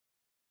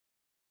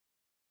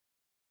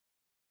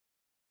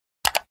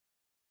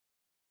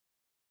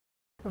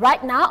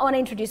Right now, I want to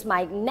introduce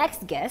my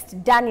next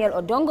guest, Daniel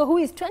Odongo, who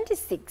is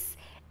 26,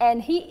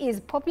 and he is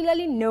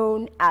popularly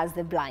known as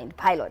the blind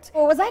pilot.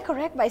 Or was I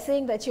correct by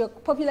saying that you're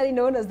popularly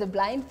known as the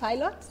blind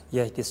pilot?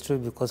 Yeah, it is true,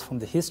 because from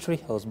the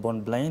history, I was born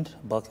blind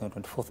back on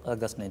 24th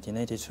August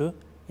 1992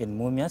 in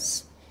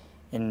Mumias,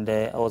 and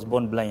I was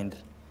born blind.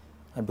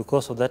 And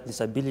because of that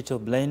disability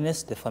of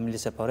blindness, the family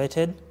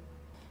separated,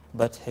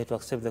 but I had to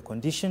accept the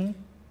condition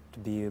to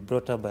be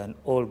brought up by an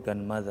old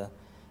grandmother.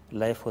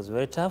 Life was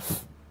very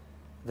tough.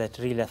 That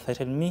really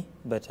affected me,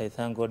 but I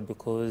thank God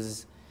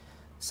because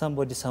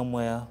somebody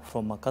somewhere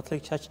from a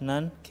Catholic church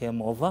nun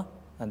came over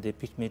and they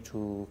picked me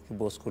to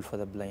Kibo School for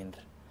the Blind.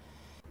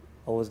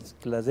 I was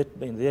class 8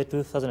 in the year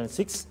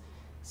 2006,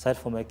 sat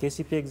for my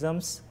KCP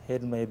exams,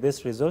 had my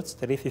best results,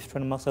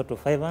 351 marks out of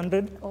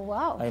 500. Oh,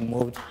 wow. I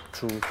moved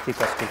to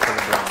Tuco School for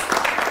the Blind.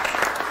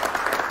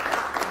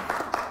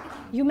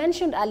 You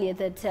mentioned earlier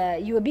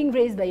that you were being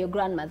raised by your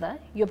grandmother.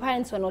 Your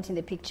parents were not in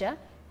the picture.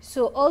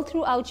 So all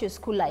throughout your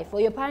school life, were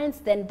your parents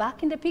then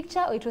back in the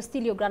picture, or it was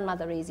still your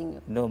grandmother raising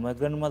you? No, my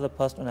grandmother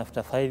passed on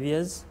after 5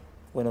 years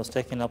when I was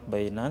taken up by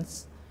a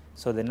nurse.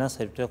 So the nurse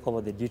had to take over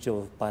the duty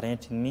of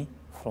parenting me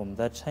from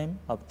that time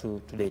up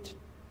to date.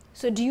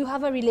 So do you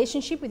have a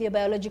relationship with your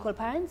biological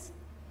parents?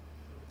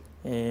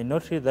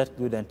 Not really that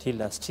good until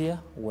last year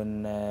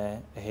when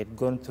I had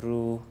gone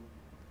through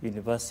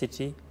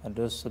university and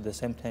also at the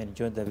same time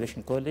joined the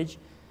aviation college.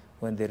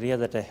 When they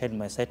realized that I had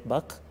my sight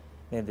back,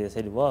 then they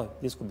said, wow,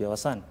 this could be our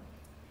son.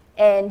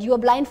 And you were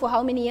blind for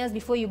how many years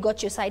before you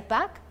got your sight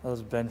back? I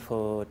was blind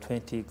for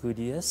 20 good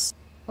years.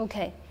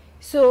 Okay.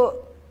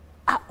 So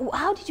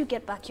how did you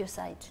get back your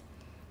sight?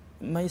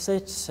 My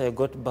sight I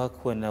got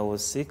back when I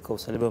was sick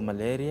of cerebral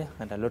malaria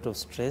and a lot of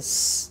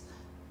stress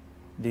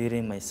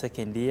during my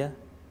second year.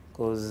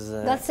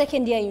 That's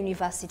second year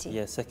university?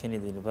 Yeah, second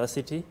year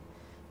university.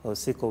 I was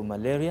sick of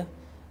malaria.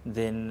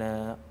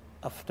 Then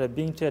after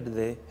being treated at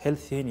the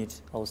health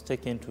unit, I was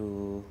taken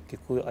to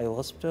Kikuyu Eye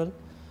Hospital.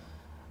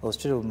 I was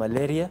treated with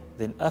malaria.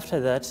 Then after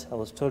that, I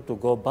was told to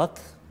go back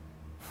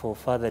for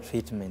further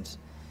treatment.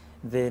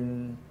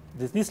 Then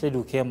this lady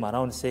who came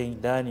around saying,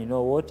 Dan, you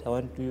know what, I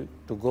want you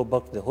to go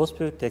back to the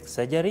hospital, take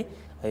surgery.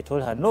 I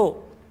told her,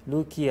 no,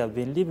 look here, I've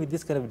been living with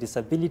this kind of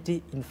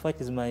disability. In fact,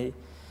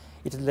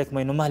 it is like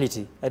my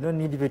normality. I don't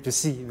need people to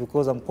see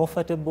because I'm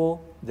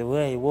comfortable. The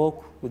way I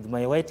walk with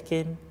my white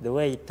cane, the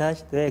way I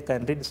touch, the way I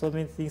can read so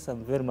many things,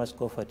 I'm very much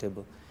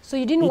comfortable. So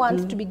you didn't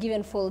want to be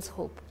given false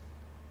hope?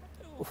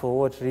 For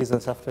what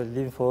reasons after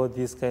living for all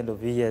these kind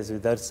of years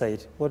without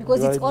sight?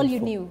 Because it's all you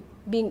knew,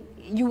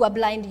 you were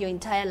blind your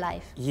entire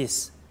life?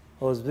 Yes.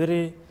 I was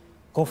very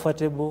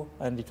comfortable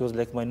and it was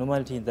like my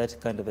normality in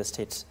that kind of a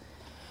state.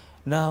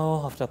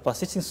 Now, after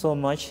persisting so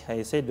much,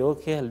 I said,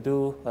 okay,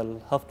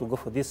 I'll have to go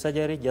for this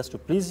surgery just to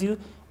please you,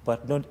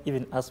 but don't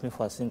even ask me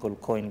for a single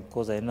coin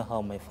because I know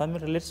how my family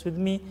relates with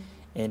me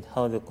and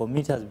how the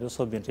community has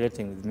also been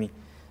relating with me.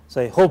 So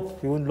I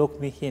hope you won't lock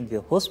me here in the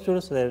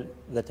hospital so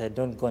that I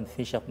don't go and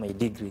finish up my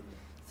degree.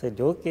 I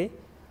said, okay,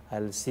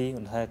 I'll see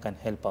on how I can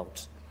help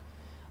out.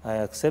 I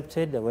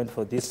accepted, I went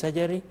for this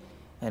surgery,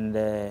 and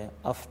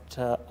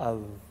after a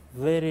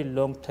very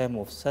long time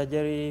of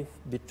surgery,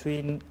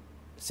 between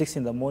 6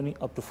 in the morning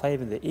up to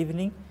 5 in the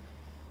evening,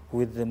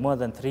 with more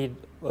than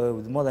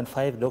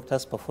 5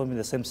 doctors performing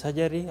the same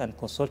surgery and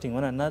consulting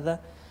one another.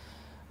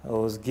 I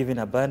was given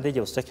a bandage.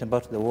 I was taken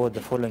back to the ward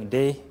the following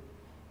day.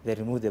 They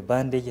removed the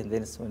bandage, and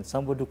then when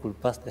somebody could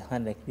pass the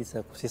hand like this,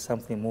 I could see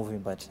something moving,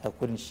 but I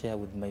couldn't share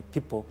with my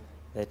people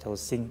that I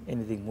was seeing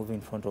anything moving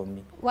in front of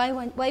me.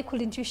 Why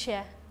couldn't you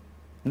share?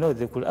 No,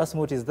 they could ask me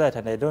what is that,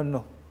 and I don't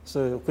know.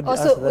 So I couldn't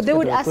answer also, that they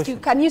would kind of ask question.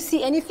 you, can you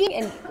see anything?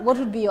 And what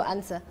would be your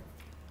answer?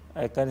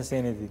 I can't see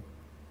anything.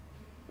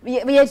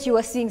 Yet you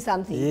were seeing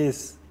something?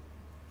 Yes.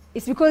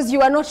 It's because you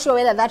were not sure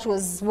whether that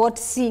was what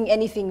seeing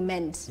anything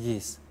meant?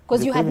 Yes.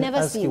 Because you had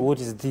never seen. You, what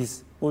is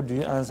this? What do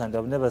you answer? And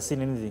I've never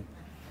seen anything.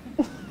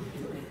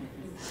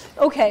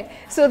 Okay,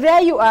 so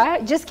there you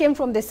are, just came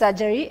from the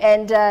surgery,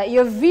 and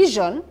your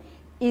vision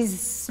is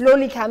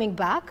slowly coming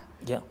back,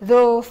 yeah,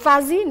 though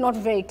fuzzy, not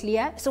very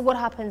clear. So what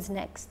happens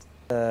next?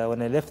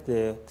 When I left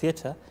the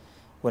theater,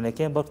 when I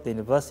came back to the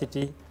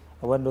university,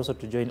 I wanted also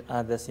to join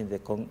others in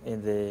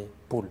the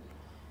pool.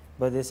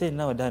 But they say,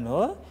 now, Dan,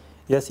 oh,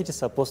 your seat is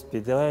supposed to be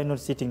there. Why are you not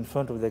sitting in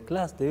front of the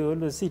class? They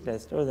always sit. I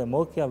told them,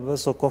 okay, I'm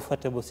also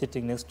comfortable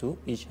sitting next to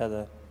each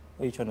other,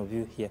 each one of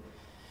you here.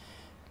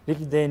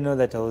 Little they know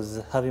that I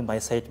was having my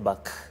sight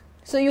back.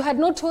 So you had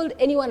not told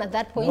anyone at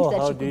that point that you could see?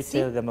 No, how do you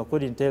tell them? I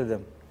couldn't tell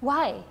them.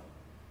 Why?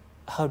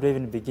 How do I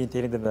even begin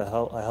telling them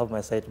how I have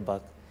my sight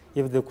back?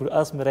 If they could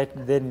ask me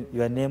write then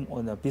your name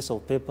on a piece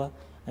of paper,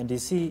 and you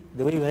see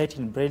the way we write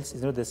in braille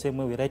is not the same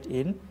way we write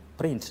in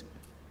print.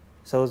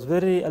 So I was a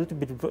little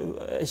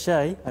bit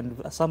shy and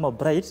some are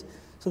bright,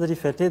 so that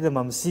if I tell them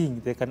I'm seeing,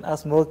 they can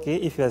ask me, okay,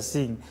 if you are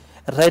seeing,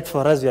 write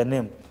for us your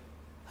name.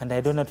 And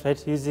I do not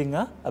write using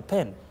a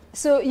pen.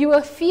 So you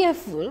were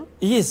fearful,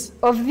 yes,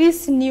 of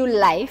this new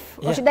life,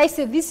 or yeah, should I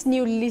say this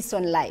new lease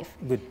on life.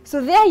 Good. So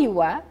there you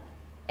were,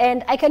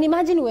 and I can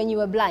imagine when you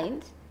were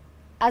blind,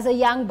 as a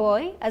young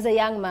boy, as a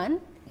young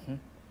man,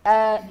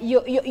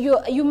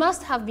 you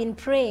must have been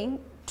praying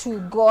to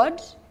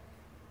God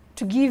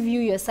to give you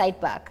your sight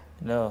back.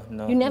 No,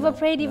 no. You never no,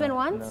 prayed no, even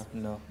once?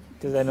 No, no.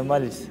 It was an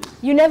anomaly.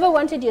 You never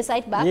wanted your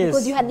sight back? Yes.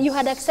 Because you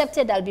had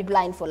accepted I'll be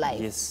blind for life.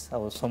 Yes, I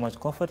was so much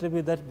comfortable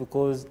with that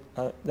because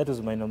that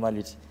was my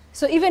normality.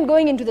 So even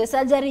going into the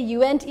surgery, you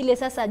went ile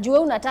sasa jua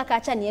unataka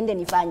acha niende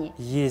nifanye.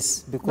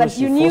 Yes, because But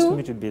she forced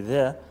me to be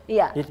there.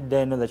 Yeah. Little did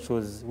I know that she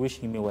was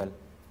wishing me well.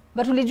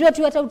 But ulijua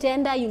tu hata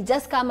utaenda, you'll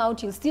just come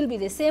out, you'll still be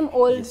the same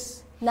old,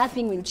 Yes.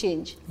 nothing will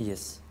change.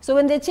 Yes. So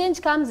when the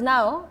change comes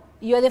now,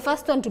 you're the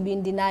first one to be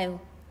in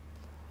denial.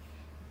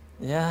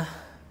 Yeah,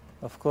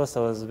 of course,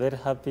 I was very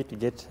happy to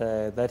get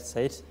that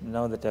sight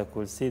now that I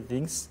could see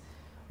things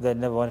that I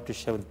never wanted to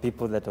share with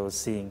people that I was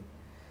seeing.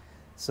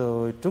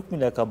 So it took me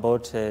like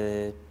about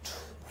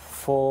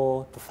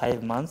 4 to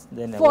 5 months.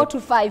 Then 4 to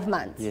 5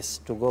 months. Yes,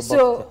 to go back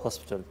So, to the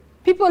hospital.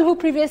 People who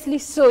previously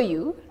saw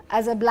you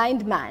as a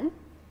blind man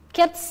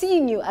kept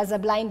seeing you as a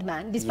blind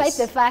man, despite Yes.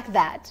 the fact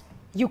that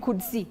you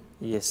could see.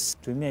 Yes,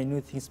 to me I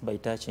knew things by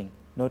touching,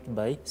 not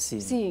by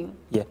seeing. Seeing.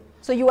 Yeah,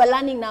 So you are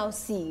learning now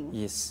seeing.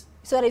 yes.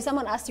 So that if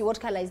someone asked you what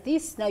color is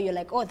this, now you're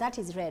like, oh, that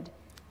is red.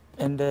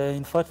 And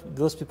in fact,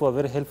 those people are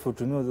very helpful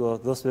to me.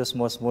 Those were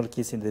small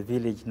kids in the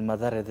village in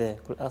Madare there.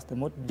 Could ask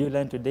them, what do you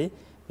learn today?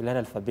 We learn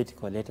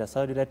alphabetical letters.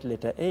 How do you write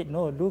letter A?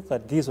 No, look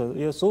at this.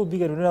 You're so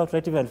big and you know how to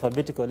write even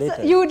alphabetical letters.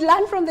 So you would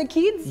learn from the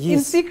kids in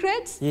Yes.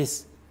 secret?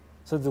 Yes.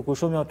 So they could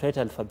show me how to write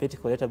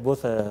alphabetical letter,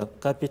 both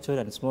capital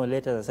and small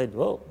letters. I said,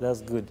 wow,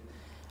 that's good.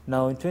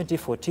 Now in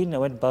 2014, I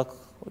went back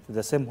to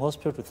the same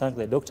hospital to thank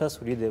the doctors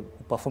who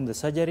performed the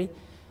surgery.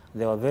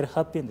 They were very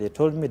happy and they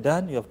told me,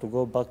 Dan, you have to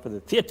go back to the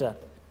theater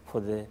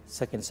for the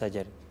second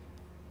surgery.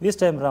 This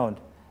time round,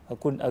 I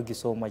couldn't argue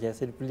so much. I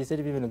said, please let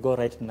me even go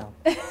right now.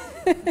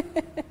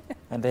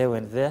 And I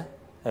went there.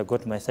 I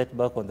got my sight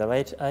back on the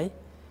right eye.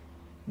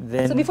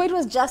 Then So before it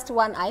was just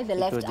one eye, the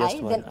left was just eye.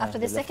 one Then eye, after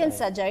the the left second eye.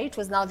 surgery, it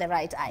was now the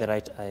right eye. the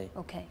right eye.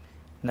 Okay.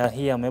 Now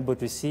here I'm able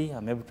to see,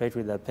 I'm able to write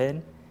with a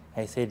pen.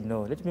 I said,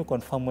 no, let me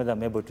confirm whether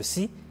I'm able to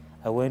see.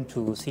 I went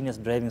to seniors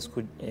driving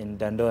school in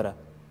Dandora.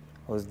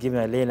 I was given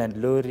a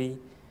Leyland lorry.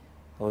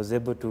 I was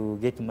able to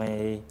get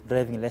my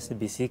driving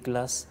license BC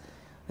class.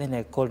 Then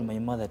I called my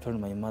mother, told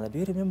my mother, do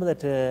you remember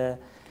that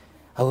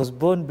I was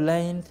born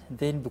blind?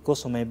 Then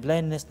because of my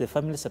blindness, the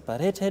family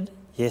separated?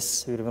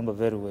 Yes, we remember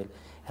very well.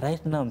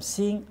 Right now I'm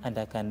seeing and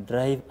I can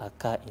drive a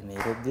car in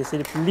Nairobi. They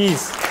said,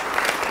 please.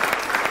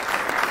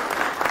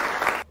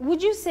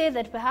 Would you say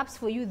that perhaps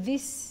for you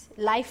this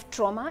life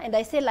trauma, and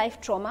I say life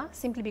trauma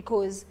simply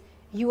because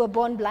you were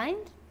born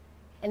blind,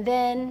 and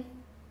then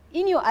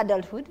in your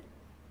adulthood,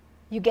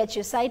 you get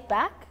your sight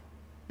back?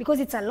 Because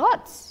it's a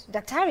lot,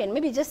 Dactarian.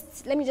 Maybe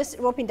let me just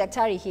rope in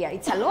Dactari here.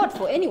 It's a lot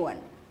for anyone.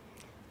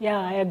 Yeah,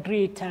 I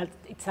agree.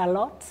 It's a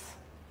lot.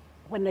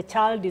 When a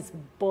child is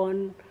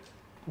born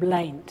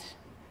blind,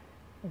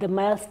 the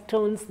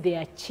milestones they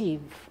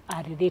achieve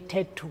are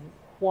related to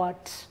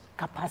what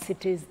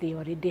capacities they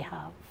already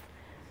have.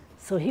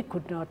 So he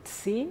could not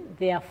see,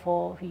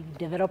 therefore he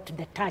developed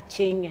the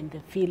touching and the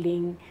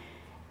feeling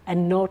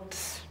and not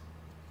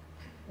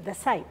the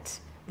sight.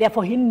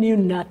 Therefore he knew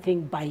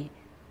nothing by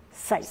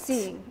sight.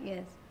 Seeing,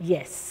 yes.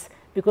 Yes,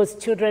 because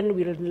children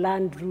will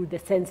learn through the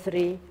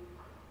sensory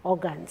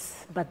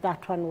organs, but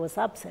that one was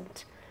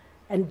absent.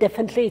 And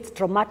definitely it's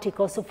traumatic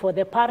also for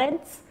the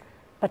parents,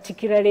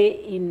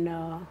 particularly in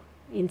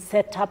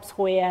setups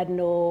where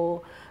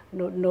no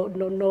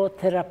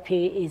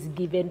therapy is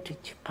given to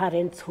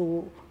parents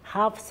who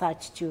have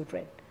such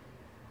children.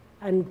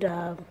 And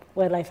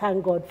well, I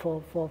thank God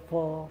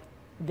for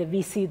the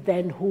VC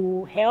then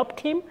who helped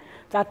him.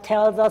 That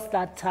tells us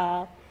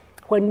that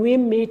when we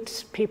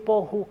meet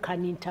people who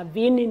can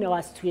intervene in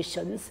our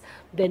situations,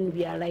 then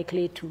we are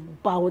likely to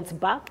bounce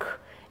back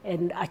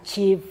and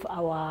achieve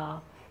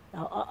our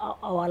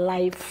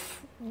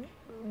life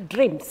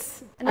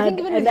dreams. And I think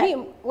even with him,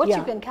 what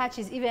you can catch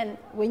is even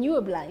when you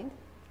were blind,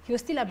 he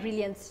was still a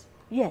brilliant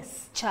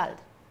child.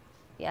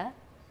 Yeah?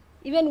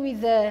 Even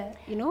with the,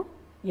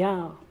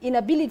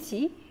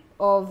 inability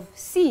of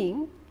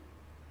seeing,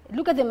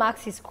 look at the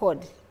marks he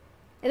scored.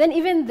 And then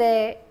even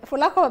the, for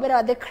lack of a better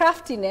word, the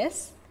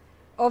craftiness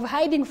of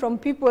hiding from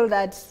people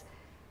that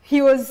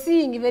he was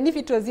seeing, even if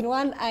it was in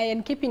one eye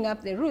and keeping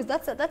up the rules.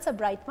 That's a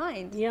bright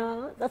mind.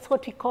 Yeah, that's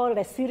what we call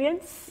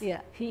resilience.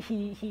 Yeah.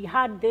 He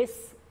had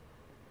this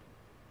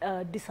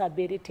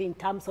disability in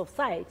terms of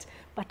sight,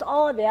 but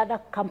all the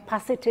other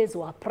capacities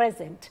were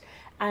present,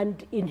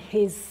 and in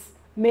his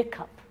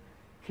makeup,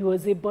 he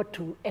was able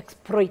to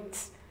exploit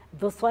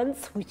those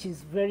ones, which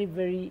is very,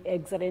 very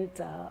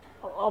excellent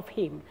of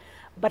him.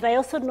 But I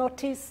also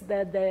noticed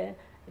that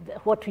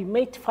what we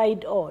might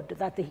find odd,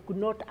 that he could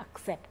not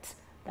accept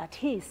that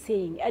he is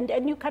seeing.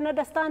 And you can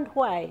understand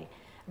why.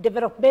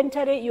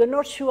 Developmentally, you're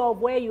not sure of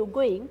where you're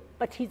going,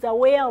 but he's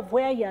aware of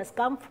where he has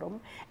come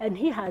from, and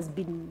he has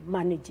been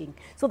managing.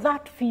 So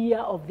that fear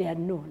of the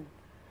unknown,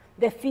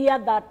 the fear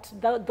that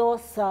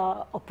those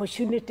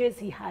opportunities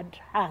he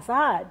has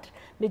had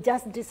may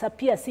just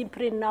disappear.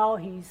 Simply now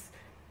he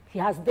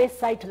has this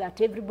sight that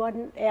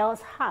everyone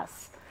else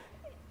has.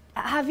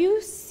 Have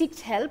you sought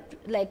help?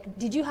 Like,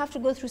 did you have to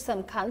go through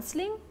some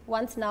counseling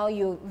once now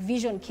your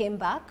vision came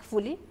back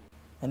fully?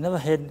 I never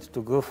had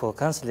to go for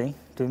counseling.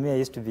 To me, I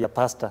used to be a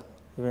pastor,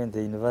 even in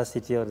the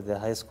university or the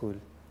high school.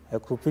 I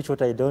could preach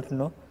what I don't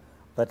know,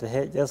 but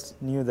I just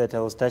knew that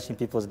I was touching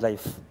people's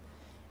life.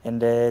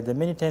 And the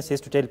many times I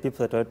used to tell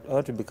people that I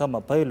want to become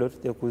a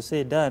pilot, they could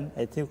say, Dan,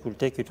 I think we'll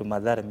take you to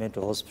Madara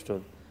Mental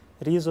Hospital.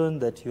 Reason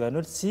that you are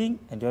not seeing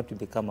and you want to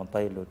become a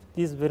pilot.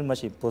 This is very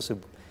much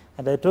impossible.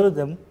 And I told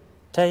them,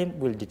 time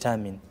will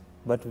determine,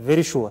 but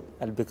very sure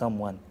I'll become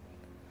one.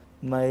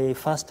 My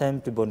first time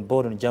to be on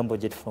board on jumbo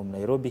jet from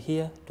Nairobi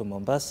here to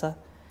Mombasa,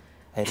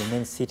 I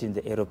remained sitting in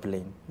the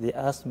aeroplane. They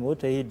asked me,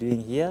 what are you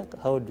doing here?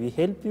 How do we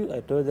help you? I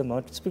told them I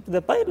want to speak to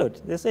the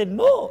pilot. They said,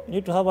 no, you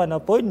need to have an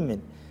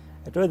appointment.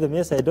 I told them,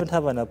 yes, I don't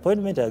have an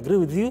appointment, I agree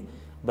with you,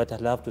 but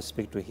I'll have to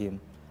speak to him.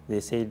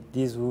 They said,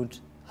 this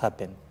won't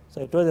happen.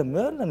 So I told them,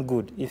 well and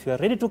good. If you are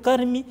ready to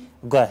carry me,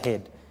 go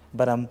ahead.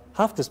 But I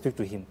have to speak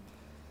to him.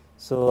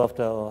 So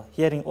after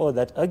hearing all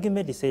that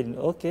argument, he said,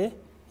 okay.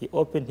 He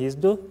opened his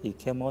door, he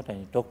came out and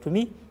he talked to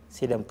me. He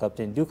said, I'm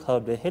Captain Duke, how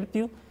do I help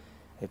you?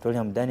 I told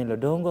him, I'm Daniel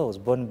Odongo, I was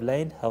born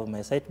blind, have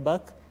my sight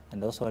back,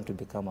 and also want to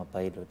become a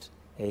pilot.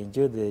 I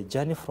enjoyed the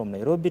journey from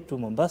Nairobi to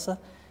Mombasa,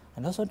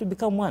 and also want to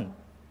become one.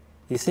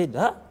 He said,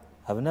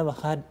 I've never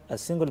had a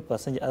single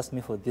passenger ask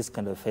me for this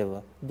kind of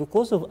favor.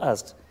 Because of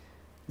asked,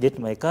 get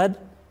my card,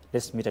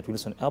 let's meet at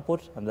Wilson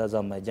Airport, and that's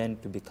how my journey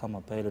to become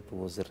a pilot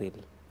was real.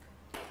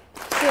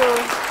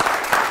 So,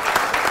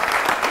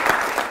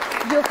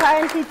 you're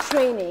currently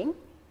training,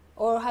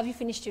 or have you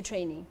finished your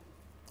training?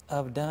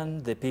 I've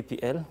done the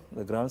PPL,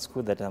 the ground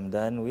school that I'm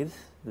done with.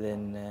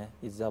 Then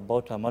it's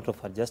about a matter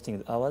of adjusting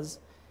the hours,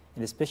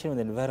 and especially in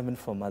the environment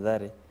from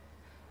Mathare,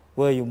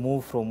 where you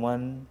move from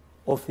one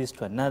office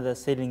to another,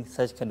 selling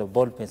such kind of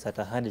ball pens at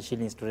 100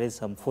 shillings to raise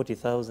some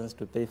 40,000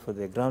 to pay for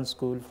the ground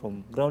school.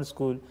 From ground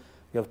school,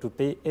 you have to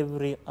pay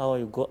every hour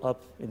you go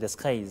up in the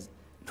skies,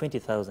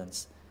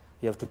 20,000.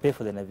 You have to pay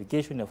for the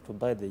navigation, you have to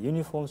buy the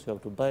uniforms, you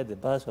have to buy the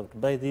bus, you have to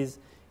buy these.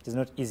 It is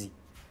not easy.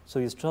 So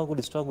you struggle,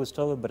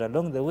 but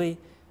along the way,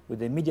 with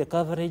the media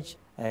coverage,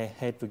 I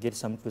had to get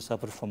some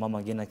support from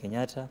Mama Ngina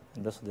Kenyatta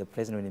and also the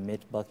president when we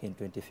met back in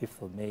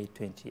 25th of May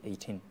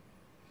 2018.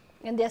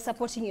 And they're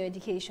supporting your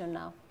education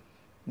now?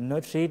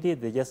 Not really,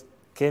 they just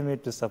came in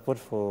to support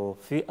for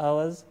a few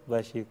hours,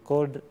 but she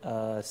called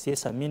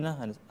CS Amina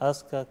and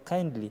asked her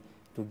kindly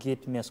to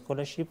get me a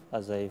scholarship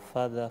as a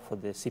father for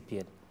the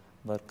CPL.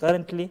 But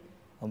currently,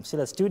 I'm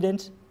still a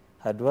student,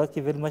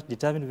 hardworking, very much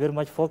determined, very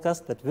much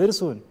focused, that very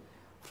soon,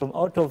 from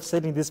out of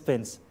selling these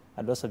pens,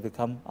 I'll also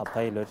become a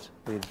pilot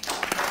with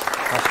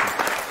passion.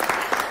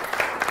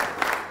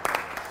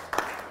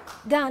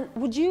 Dan,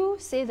 would you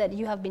say that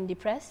you have been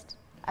depressed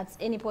at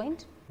any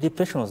point?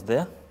 Depression was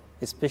there,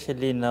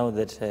 especially now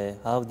that I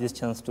have this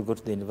chance to go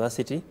to the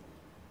university.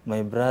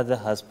 My brother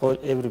has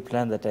spoiled every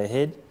plan that I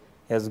had.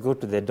 He has gone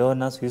to the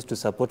donors who used to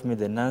support me,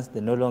 the nuns.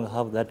 They no longer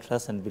have that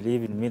trust and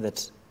believe in me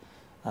that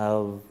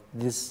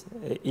this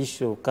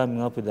issue of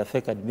coming up with a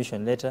fake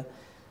admission letter.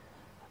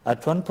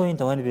 At one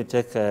point,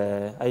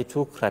 I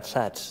took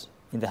rat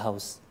in the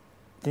house,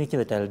 thinking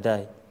that I'll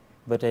die.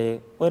 But I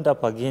went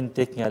up again,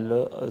 taking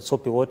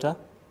soapy water.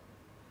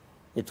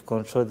 It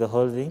controlled the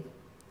whole thing.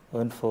 I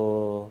went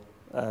for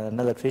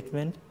another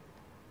treatment.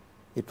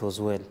 It was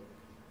well.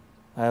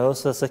 I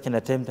also, second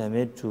attempt I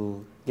made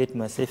to get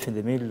myself in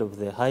the middle of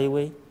the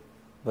highway,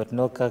 but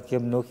no car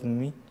came knocking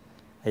me.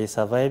 I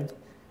survived.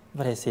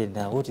 But I said,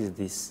 now, what is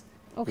this?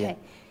 Okay. Yeah.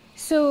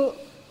 So,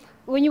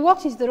 when you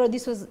walked into the road,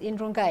 this was in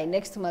Rongai,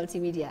 next to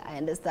Multimedia, I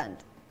understand.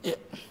 Yeah.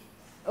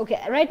 Okay,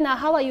 right now,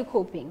 how are you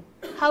coping?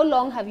 How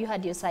long have you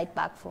had your sight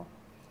back for?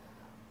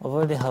 I've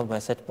already had my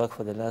sight back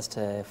for the last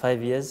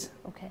 5 years.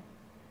 Okay.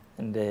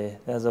 And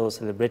as I was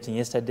celebrating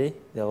yesterday,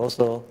 they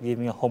also gave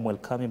me a home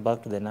welcoming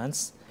back to the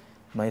nuns.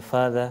 My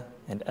father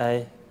and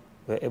I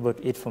were able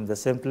to eat from the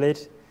same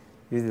plate,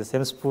 use the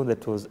same spoon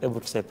that was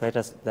able to separate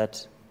us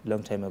that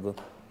long time ago.